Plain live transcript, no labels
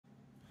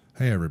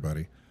Hey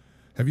everybody.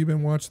 Have you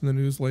been watching the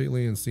news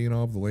lately and seen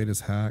all of the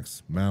latest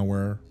hacks,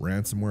 malware,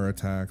 ransomware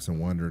attacks and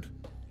wondered,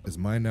 is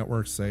my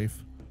network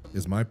safe?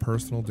 Is my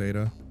personal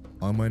data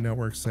on my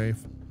network safe?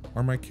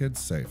 Are my kids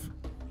safe?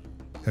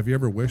 Have you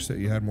ever wished that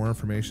you had more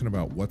information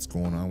about what's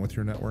going on with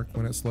your network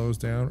when it slows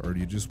down, or do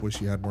you just wish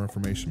you had more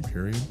information,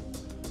 period?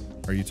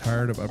 Are you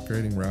tired of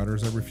upgrading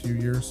routers every few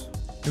years?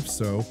 If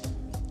so,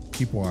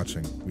 keep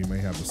watching. We may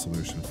have a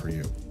solution for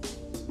you.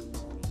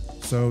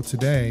 So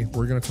today,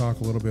 we're going to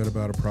talk a little bit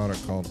about a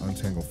product called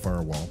Untangle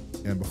Firewall.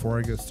 And before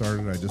I get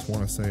started, I just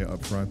want to say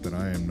up front that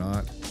I am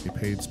not a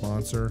paid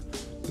sponsor.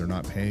 They're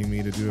not paying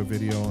me to do a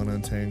video on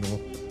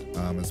Untangle.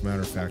 As a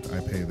matter of fact, I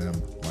pay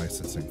them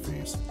licensing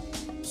fees.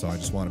 So I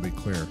just want to be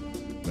clear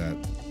that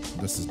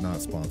this is not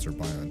sponsored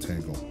by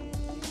Untangle.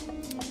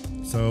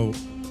 So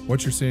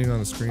what you're seeing on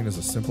the screen is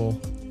a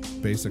simple,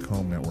 basic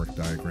home network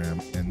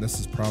diagram. And this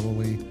is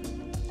probably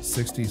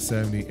 60,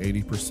 70,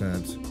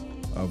 80%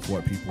 of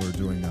what people are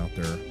doing out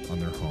there on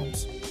their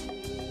homes.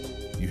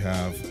 You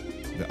have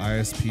the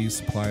ISP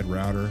supplied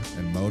router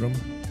and modem.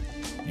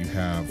 You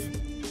have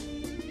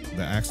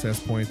the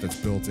access point that's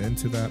built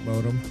into that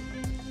modem,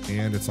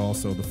 and it's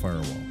also the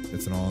firewall.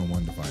 It's an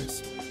all-in-one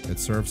device. It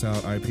serves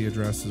out IP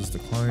addresses to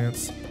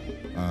clients.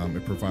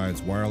 It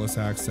provides wireless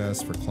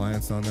access for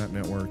clients on that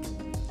network,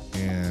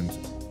 and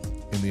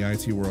in the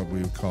IT world,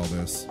 we would call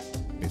this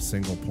a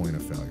single point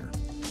of failure.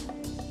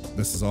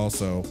 This is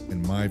also,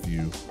 in my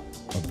view,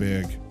 a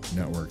big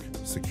network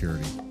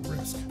security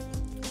risk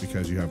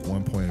because you have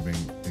one point of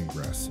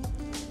ingress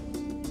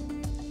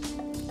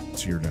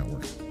to your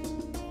network.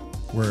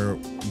 Where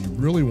you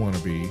really want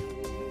to be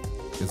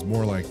is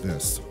more like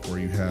this, where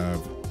you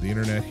have the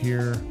internet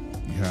here,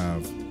 you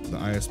have the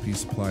ISP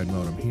supplied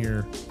modem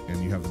here,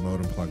 and you have the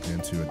modem plugged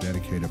into a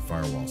dedicated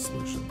firewall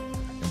solution.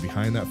 And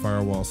behind that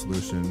firewall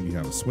solution, you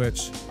have a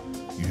switch,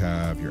 you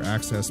have your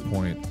access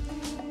point,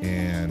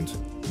 and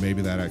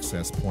maybe that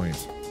access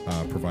point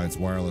provides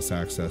wireless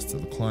access to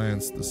the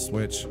clients. The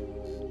switch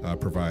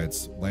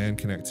provides LAN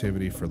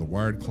connectivity for the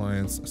wired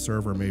clients. A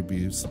server may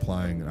be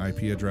supplying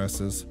IP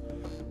addresses,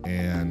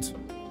 and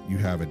you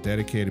have a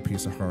dedicated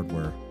piece of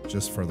hardware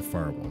just for the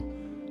firewall.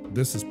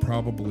 This is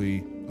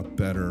probably a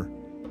better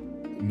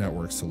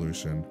network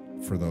solution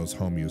for those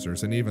home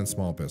users and even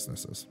small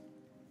businesses.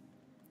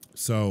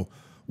 So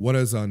what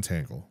is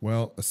Untangle?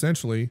 Well,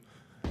 essentially,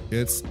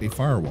 it's a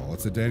firewall.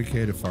 It's a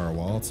dedicated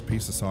firewall. It's a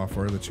piece of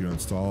software that you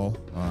install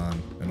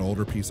on an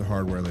older piece of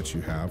hardware that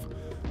you have.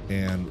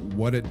 And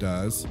what it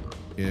does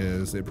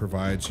is it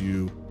provides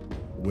you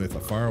with a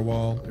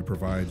firewall. It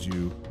provides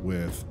you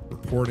with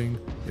reporting.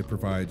 It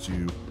provides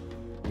you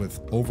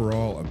with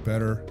overall a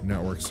better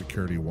network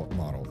security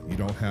model. You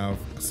don't have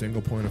a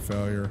single point of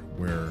failure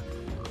where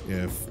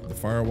if the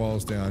firewall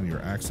is down,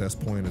 your access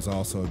point is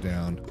also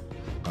down.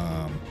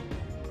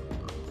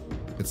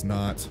 It's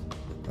not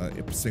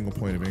a single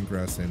point of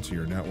ingress into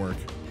your network.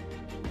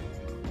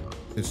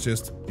 It's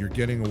just you're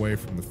getting away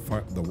from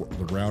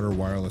the router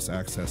wireless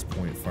access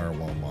point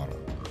firewall model.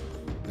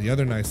 The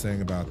other nice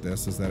thing about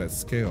this is that it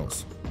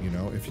scales. You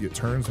know, if it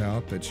turns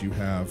out that you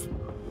have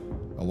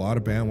a lot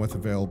of bandwidth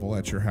available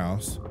at your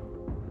house,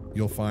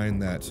 you'll find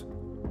that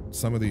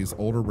some of these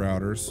older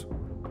routers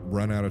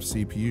run out of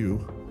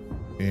CPU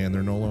and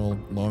they're no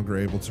longer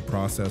able to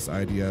process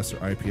IDS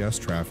or IPS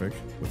traffic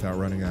without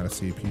running out of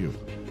CPU.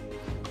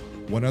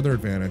 One other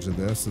advantage of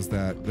this is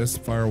that this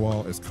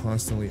firewall is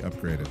constantly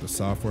upgraded. The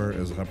software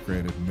is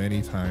upgraded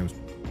many times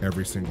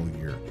every single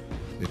year.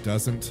 It's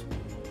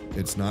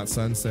not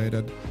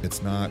sunsetted.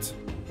 It's not,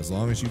 as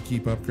long as you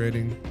keep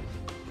upgrading,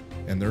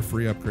 and they're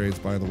free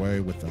upgrades, by the way,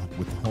 with the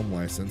home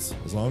license.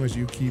 As long as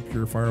you keep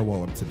your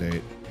firewall up to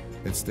date,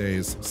 it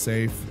stays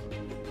safe.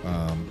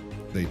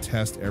 They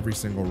test every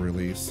single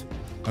release,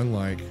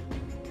 unlike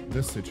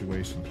this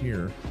situation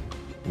here,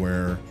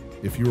 where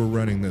if you were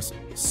running this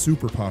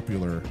super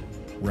popular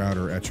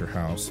router at your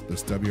house,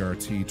 this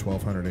WRT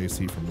 1200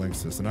 AC from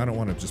Linksys, and I don't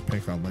want to just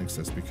pick on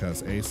Linksys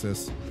because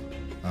ASUS,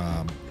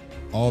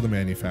 all the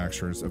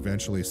manufacturers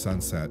eventually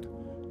sunset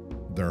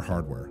their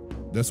hardware.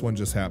 This one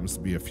just happens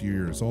to be a few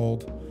years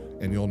old,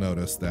 and you'll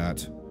notice that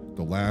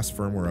the last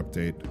firmware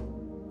update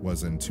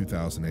was in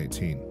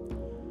 2018.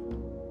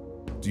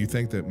 Do you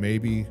think that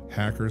maybe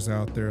hackers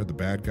out there, the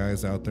bad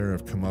guys out there,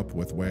 have come up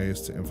with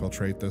ways to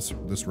infiltrate this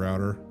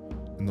router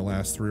in the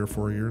last 3 or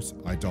 4 years?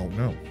 I don't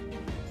know.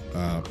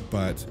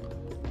 But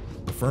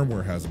the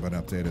firmware hasn't been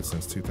updated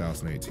since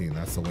 2018.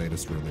 That's the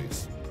latest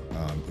release.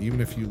 Even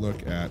if you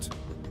look at,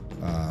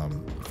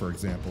 for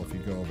example, if you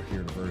go over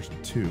here to version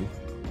 2,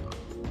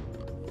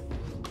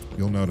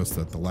 you'll notice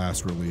that the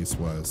last release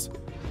was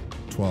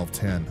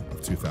 12.10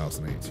 of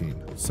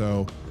 2018.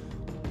 So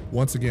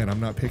once again, I'm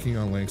not picking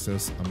on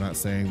Linksys. I'm not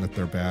saying that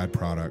they're bad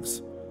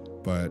products,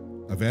 but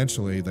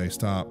eventually they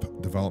stop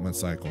development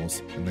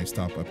cycles and they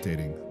stop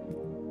updating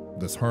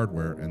this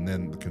hardware, and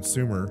then the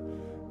consumer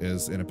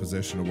is in a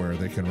position where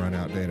they can run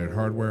outdated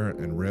hardware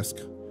and risk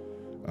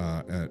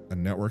a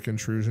network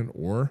intrusion,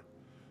 or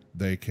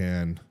they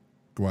can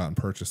go out and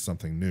purchase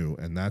something new.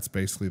 And that's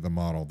basically the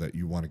model that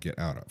you want to get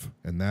out of.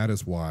 And that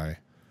is why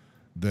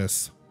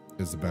this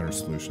is the better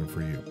solution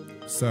for you.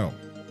 So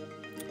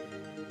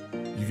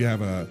you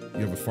have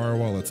a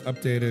firewall that's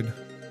updated.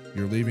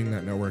 You're leaving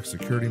that network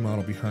security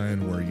model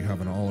behind where you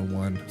have an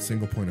all-in-one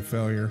single point of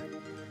failure.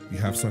 You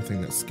have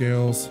something that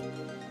scales.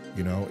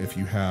 You know, if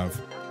you have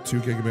 2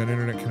 gigabit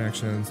internet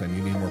connections and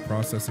you need more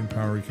processing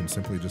power, you can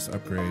simply just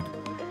upgrade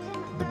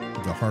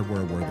the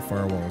hardware where the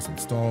firewall is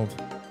installed,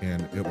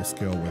 and it will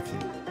scale with you.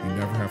 You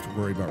never have to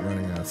worry about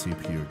running out of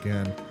CPU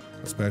again,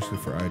 especially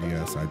for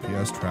IDS,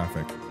 IPS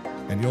traffic.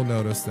 And you'll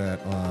notice that,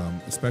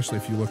 especially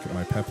if you look at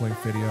my Peplink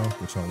video,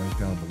 which I'll link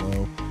down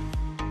below,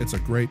 it's a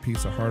great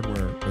piece of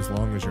hardware as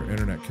long as your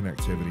internet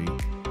connectivity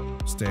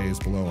stays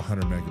below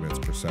 100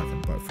 megabits per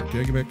second. But for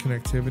gigabit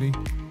connectivity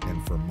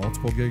and for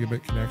multiple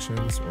gigabit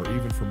connections, or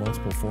even for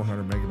multiple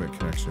 400 megabit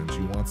connections,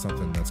 you want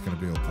something that's going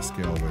to be able to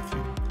scale with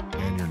you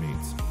and your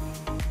needs.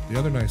 The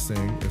other nice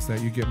thing is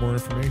that you get more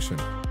information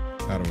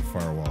out of a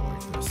firewall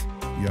like this.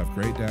 You have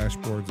great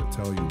dashboards that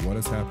tell you what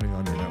is happening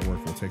on your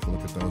network. We'll take a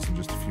look at those in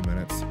just a few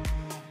minutes.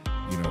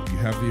 You know, you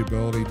have the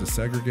ability to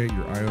segregate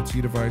your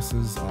IoT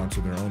devices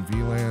onto their own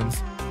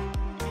VLANs.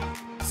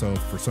 So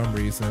if for some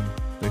reason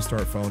they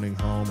start phoning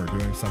home or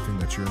doing something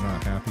that you're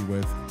not happy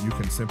with, you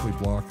can simply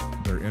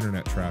block their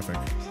internet traffic.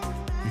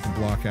 You can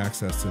block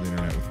access to the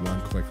internet with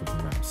one click of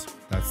the mouse.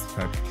 That's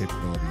the type of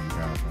capability you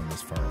have on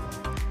this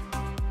firewall.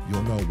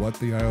 You'll know what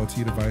the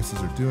IoT devices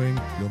are doing.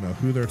 You'll know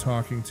who they're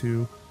talking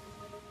to.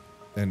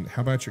 And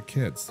how about your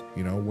kids?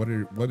 You know, what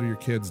are your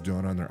kids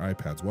doing on their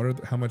iPads?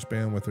 How much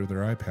bandwidth are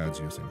their iPads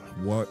using?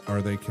 What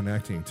are they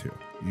connecting to?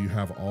 You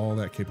have all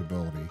that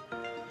capability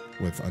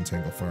with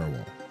Untangle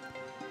Firewall.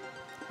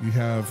 You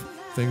have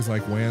things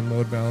like WAN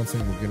load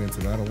balancing. We'll get into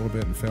that a little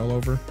bit in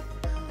failover.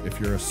 If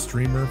you're a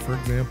streamer, for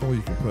example,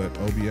 you can put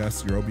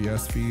your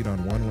OBS feed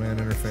on one WAN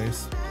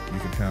interface. You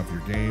can have your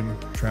game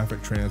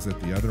traffic transit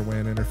the other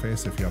WAN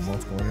interface if you have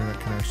multiple internet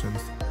connections.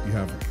 You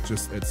have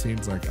it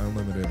seems like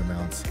unlimited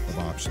amounts of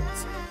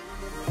options.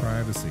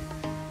 Privacy.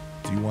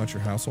 Do you want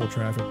your household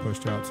traffic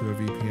pushed out to a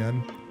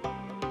VPN?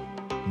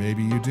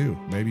 Maybe you do.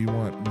 Maybe you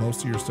want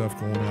most of your stuff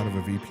going out of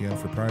a VPN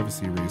for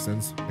privacy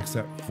reasons,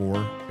 except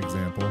for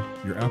example,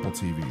 your Apple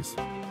TVs.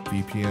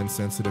 VPN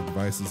sensitive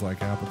devices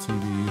like Apple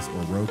TVs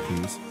or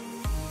Roku's.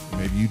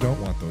 Maybe you don't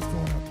want those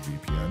going out the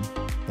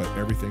VPN, but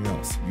everything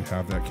else, you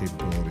have that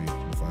capability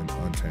with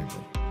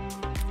Untangle.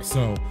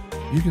 So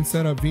you can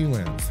set up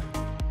VLANs.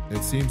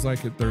 It seems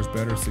like there's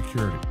better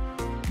security.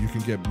 You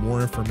can get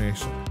more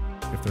information.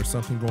 If there's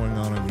something going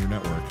on your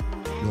network,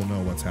 you'll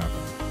know what's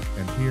happening.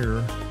 And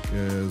here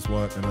is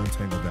what an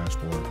Untangle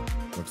dashboard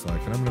looks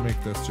like. And I'm going to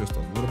make this just a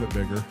little bit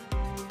bigger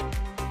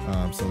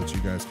so that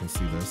you guys can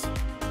see this.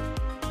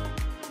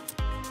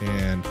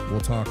 And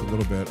we'll talk a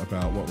little bit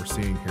about what we're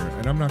seeing here.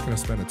 And I'm not going to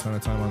spend a ton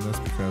of time on this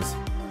because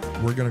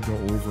we're going to go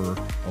over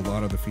a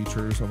lot of the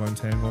features of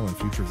Untangle in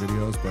future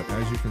videos. But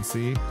as you can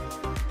see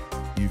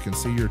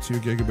your 2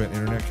 gigabit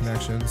internet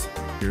connections.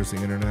 Here's the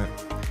internet.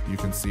 You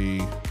can see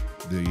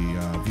the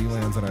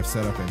VLANs that I've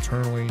set up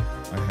internally.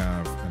 I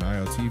have an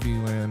IoT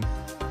VLAN,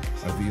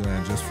 a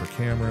VLAN just for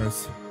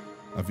cameras,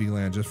 a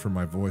VLAN just for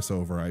my voice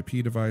over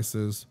IP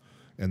devices,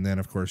 and then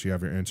of course you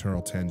have your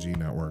internal 10G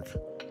network,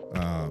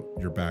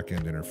 your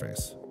back-end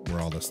interface where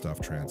all this stuff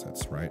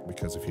transits, right?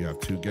 Because if you have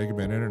 2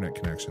 gigabit internet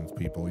connections,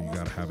 people, you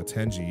got to have a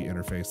 10G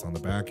interface on the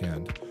back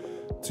end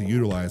to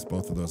utilize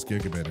both of those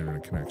gigabit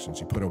internet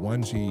connections. You put a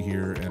 1G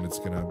here and it's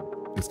gonna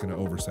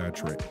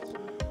oversaturate.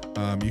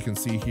 You can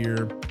see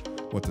here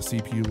what the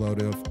CPU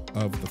load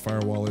of the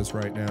firewall is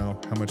right now,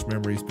 how much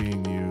memory is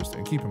being used.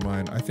 And keep in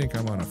mind, I think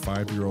I'm on a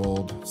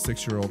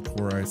 6-year-old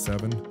Core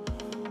i7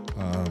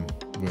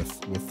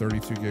 with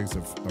 32 gigs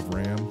of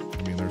RAM.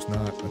 I mean, there's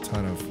not a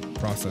ton of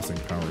processing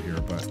power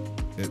here, but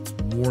it's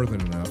more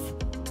than enough.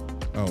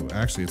 Oh,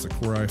 actually, it's a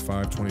Core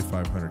i5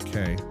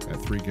 2500K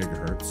at 3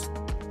 gigahertz.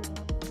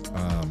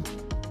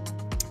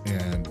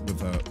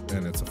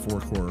 And it's a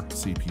 4-core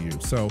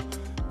CPU. So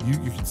you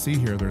can see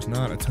here, there's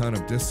not a ton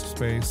of disk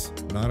space,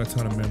 not a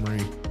ton of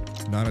memory,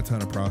 not a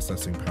ton of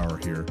processing power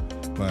here.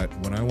 But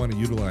when I want to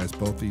utilize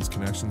both these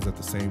connections at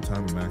the same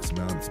time and max them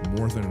out, it's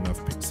more than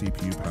enough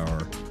CPU power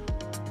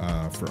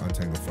for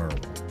Untangle Firewall.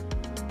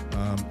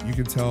 You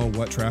can tell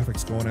what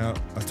traffic's going out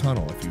a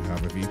tunnel if you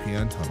have a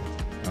VPN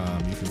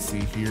tunnel. You can see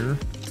here,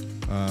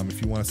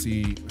 if you want to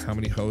see how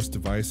many host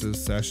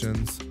devices,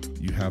 sessions,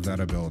 you have that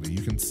ability.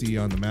 You can see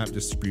on the map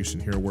distribution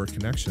here where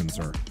connections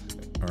are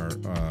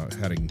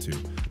heading to.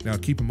 Now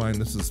keep in mind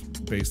this is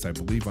based, I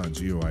believe, on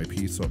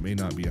GeoIP, so it may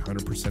not be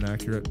 100%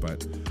 accurate,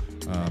 but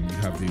you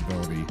have the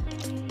ability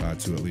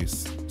to at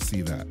least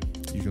see that.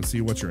 You can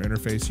see what your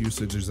interface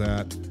usage is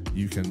at.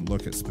 You can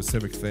look at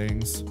specific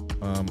things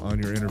on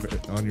your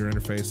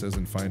interfaces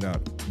and find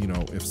out, you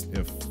know, if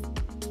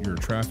your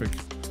traffic,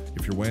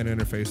 if your WAN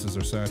interfaces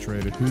are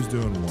saturated, who's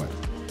doing what.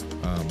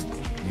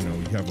 You know,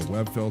 you have a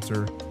web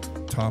filter,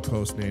 top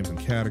host names and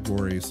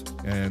categories,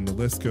 and the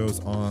list goes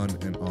on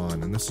and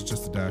on. And this is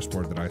just a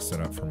dashboard that I set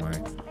up for my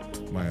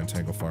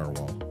Untangle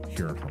Firewall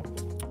here at home.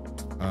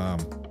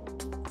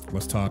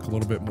 let's talk a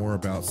little bit more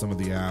about some of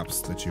the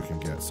apps that you can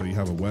get. So you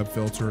have a web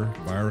filter,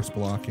 virus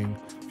blocking.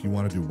 If you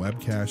want to do web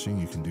caching,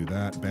 you can do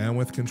that.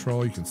 Bandwidth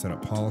control, you can set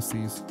up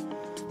policies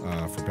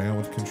for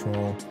bandwidth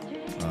control.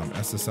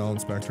 SSL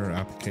inspector and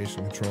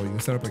application control. You can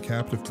set up a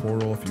captive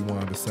portal if you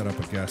wanted to set up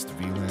a guest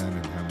VLAN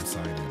and have them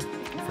sign in,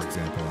 for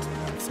example, on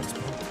an access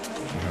point.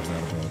 You have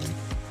that ability.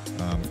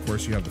 Of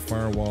course, you have the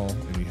firewall,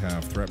 and you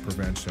have threat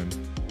prevention,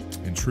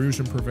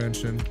 intrusion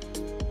prevention,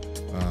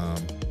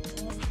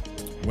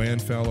 WAN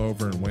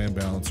failover, and WAN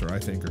balancer. I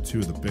think are two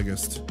of the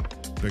biggest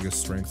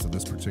strengths of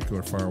this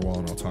particular firewall,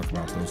 and I'll talk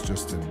about those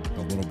just in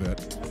a little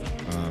bit.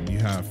 You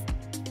have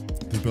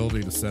the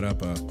ability to set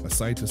up a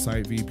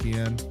site-to-site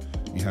VPN.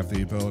 You have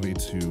the ability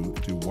to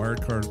do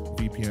wirecard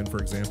VPN, for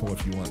example,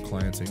 if you want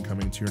clients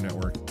incoming to your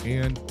network,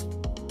 and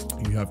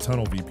you have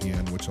tunnel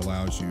VPN, which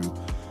allows you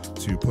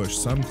to push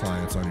some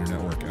clients on your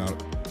network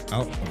out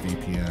of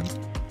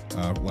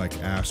VPN, like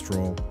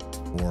Astral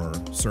or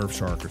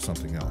Surfshark or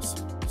something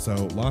else.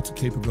 So lots of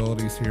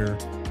capabilities here.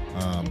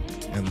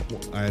 And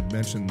I had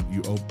mentioned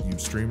you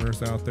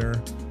streamers out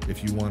there.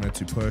 If you wanted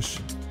to push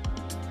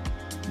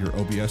your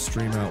OBS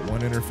stream out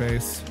one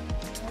interface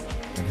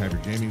and have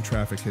your gaming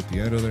traffic hit the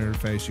other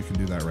interface, you can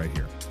do that right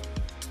here.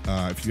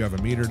 If you have a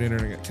metered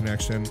internet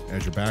connection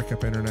as your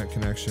backup internet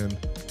connection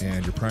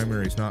and your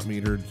primary is not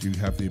metered, you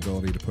have the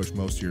ability to push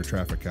most of your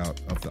traffic out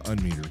of the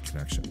unmetered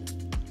connection.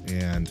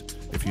 And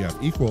if you have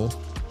equal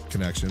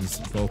connections,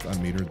 both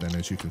unmetered, then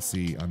as you can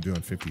see, I'm doing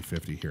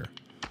 50-50 here.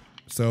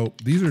 So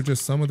these are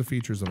just some of the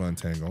features of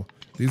Untangle.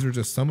 These are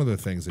just some of the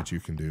things that you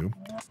can do.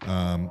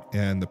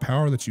 And the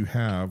power that you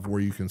have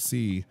where you can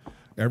see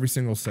every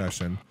single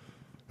session,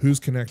 who's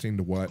connecting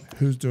to what,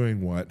 who's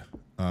doing what.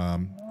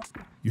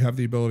 You have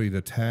the ability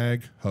to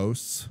tag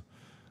hosts.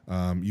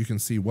 You can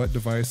see what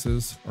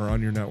devices are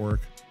on your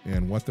network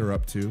and what they're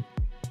up to.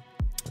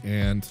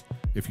 And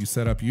if you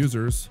set up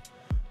users,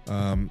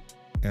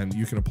 and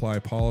you can apply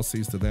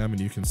policies to them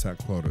and you can set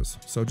quotas.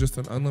 So just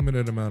an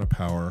unlimited amount of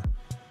power,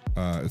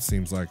 it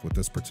seems like, with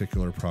this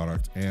particular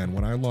product. And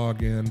when I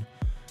log in,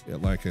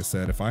 like I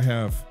said, if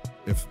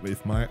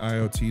my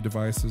IoT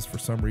devices for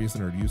some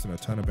reason are using a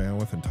ton of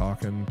bandwidth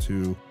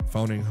and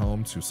phoning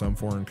home to some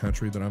foreign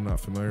country that I'm not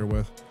familiar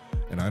with,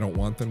 and I don't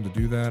want them to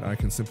do that, I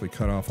can simply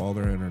cut off all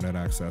their internet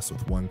access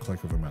with one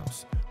click of a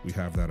mouse. We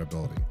have that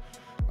ability.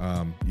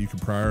 You can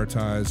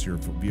prioritize your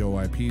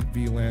VoIP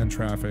VLAN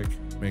traffic,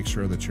 make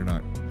sure that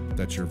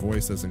your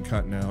voice isn't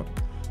cutting out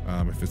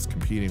if it's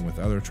competing with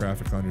other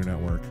traffic on your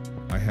network.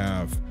 I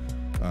have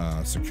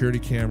security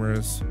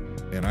cameras,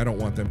 and I don't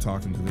want them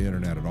talking to the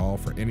internet at all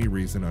for any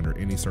reason under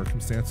any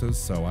circumstances.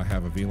 So I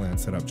have a VLAN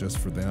set up just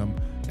for them,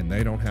 and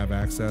they don't have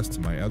access to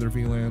my other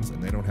VLANs,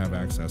 and they don't have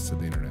access to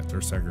the internet.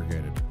 They're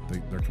segregated.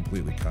 They're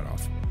completely cut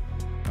off.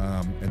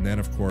 And then,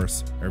 of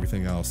course,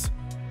 everything else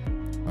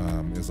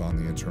is on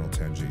the internal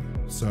 10G.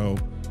 So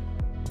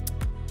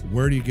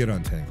where do you get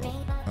Untangle?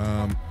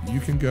 You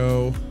can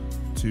go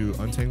to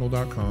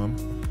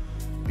untangle.com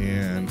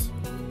and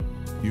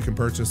you can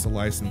purchase a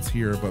license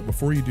here, but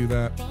before you do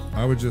that,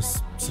 I would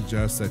just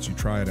suggest that you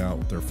try it out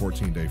with their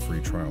 14-day free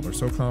trial. They're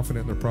so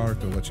confident in their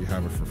product, they'll let you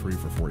have it for free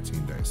for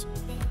 14 days.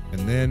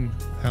 And then,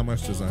 how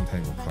much does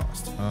Untangle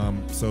cost?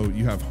 So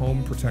you have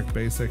Home Protect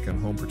Basic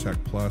and Home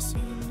Protect Plus.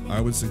 I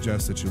would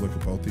suggest that you look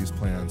at both these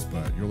plans,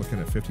 but you're looking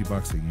at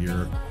 $50 a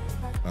year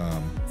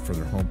for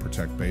their Home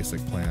Protect Basic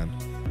plan.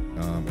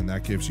 And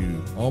that gives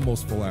you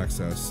almost full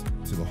access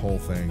to the whole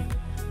thing,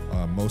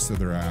 most of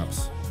their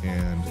apps,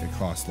 and it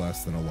costs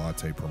less than a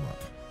latte per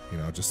month. You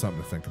know, just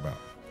something to think about.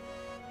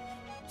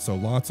 So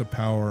lots of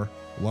power,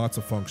 lots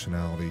of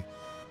functionality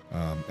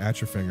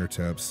at your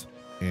fingertips.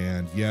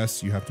 And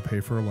yes, you have to pay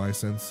for a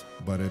license,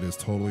 but it is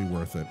totally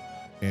worth it.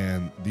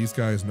 And these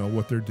guys know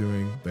what they're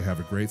doing. They have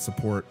a great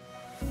support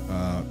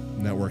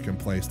network in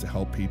place to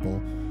help people.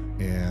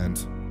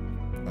 And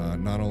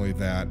not only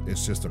that,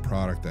 it's just a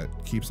product that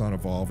keeps on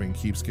evolving,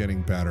 keeps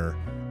getting better.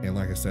 And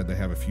like I said, they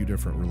have a few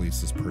different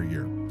releases per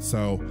year.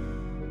 So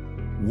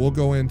we'll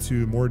go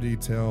into more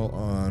detail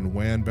on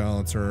WAN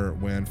balancer,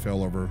 WAN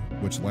failover,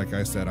 which, like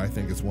I said, I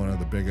think is one of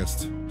the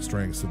biggest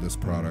strengths of this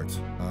product.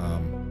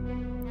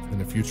 In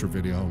a future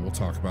video, we'll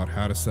talk about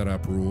how to set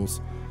up rules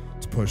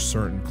to push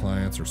certain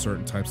clients or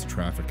certain types of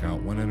traffic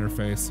out one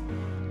interface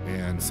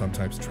and some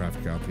types of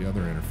traffic out the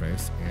other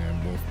interface.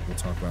 And we'll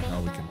talk about how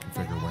we can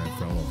configure WAN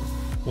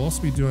failover. We'll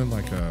also be doing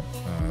like a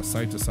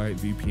site-to-site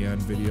VPN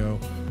video.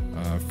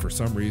 For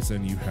some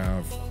reason, you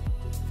have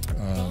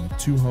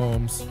two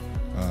homes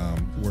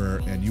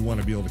and you want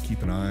to be able to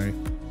keep an eye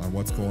on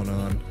what's going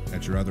on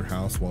at your other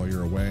house while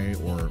you're away,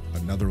 or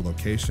another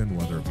location,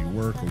 whether it be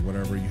work or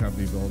whatever. You have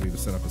the ability to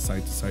set up a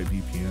site-to-site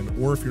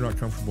VPN, or if you're not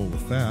comfortable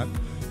with that,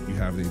 you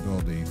have the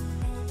ability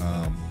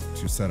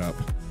to set up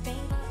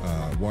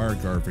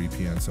WireGuard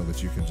VPN so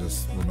that you can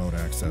just remote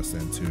access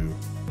into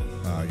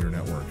your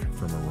network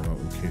from a remote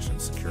location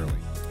securely.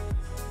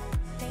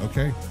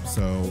 Okay,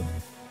 so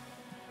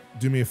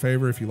do me a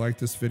favor, if you like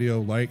this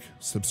video, like,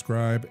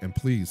 subscribe, and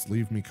please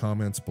leave me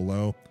comments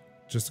below.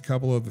 Just a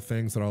couple of the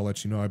things that I'll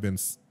let you know I've been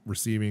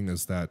receiving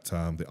is that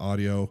the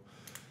audio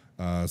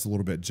is a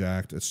little bit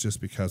jacked. It's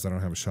just because I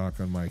don't have a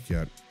shotgun mic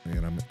yet,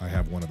 and I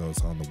have one of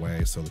those on the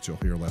way so that you'll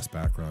hear less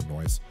background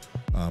noise.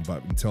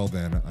 But until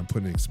then, I'm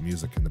putting some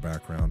music in the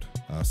background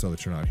so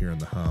that you're not hearing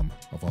the hum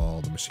of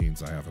all the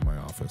machines I have in my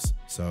office.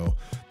 So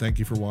thank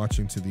you for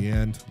watching to the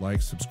end.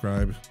 Like,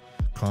 subscribe,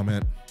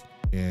 comment,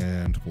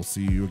 and we'll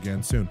see you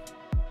again soon.